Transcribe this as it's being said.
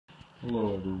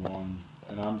Hello everyone,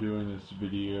 and I'm doing this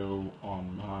video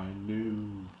on my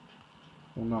new,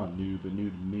 well not new, but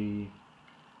new to me,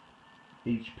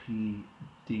 HP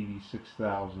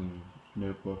dv600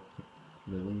 notebook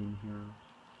Lillian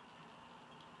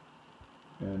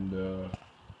here. And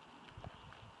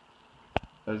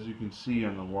as you can see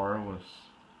on the wireless,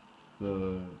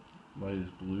 the light is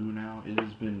blue now. It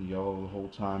has been yellow the whole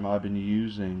time I've been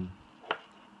using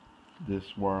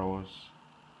this wireless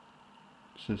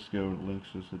Cisco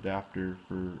Linksys adapter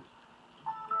for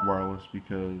wireless,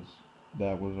 because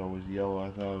that was always yellow.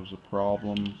 I thought it was a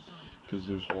problem because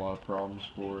there's a lot of problems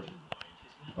for it.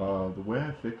 The way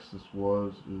I fixed this is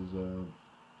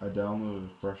I downloaded a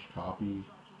fresh copy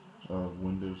of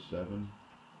Windows 7,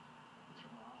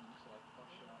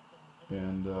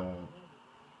 and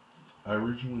I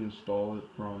originally installed it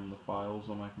from the files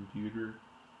on my computer,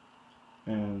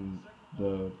 and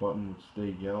the button would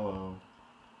stay yellow.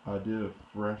 I did a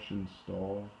fresh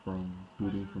install from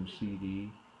booting from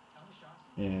CD,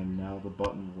 and now the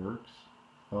button works.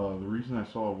 The reason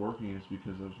I saw it working is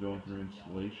because I was going through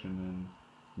installation, and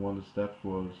one of the steps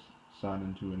was sign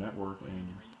into a network, and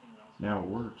now it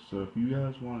works. So if you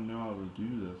guys want to know how to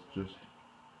do this, just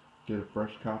get a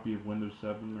fresh copy of Windows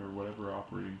 7 or whatever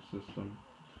operating system,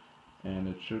 and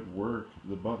it should work.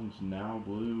 The button's now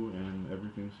blue and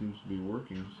everything seems to be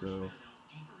working, so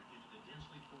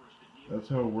that's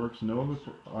how it works.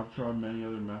 I've tried many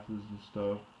other methods and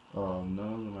stuff. None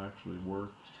of them actually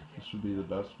work. This would be the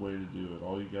best way to do it.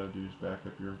 All you gotta do is back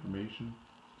up your information,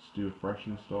 just do a fresh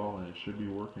install, and it should be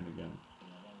working again.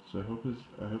 So I hope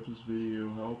this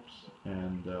video helps,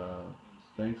 and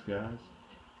thanks guys.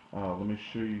 Let me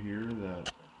show you here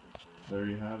that there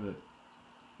you have it.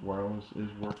 Wireless is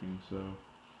working. So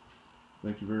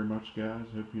thank you very much guys.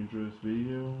 Hope you enjoy this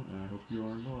video, and I hope you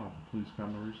learned a lot. Please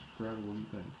comment, rate, subscribe. What do you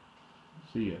think?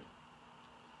 See ya.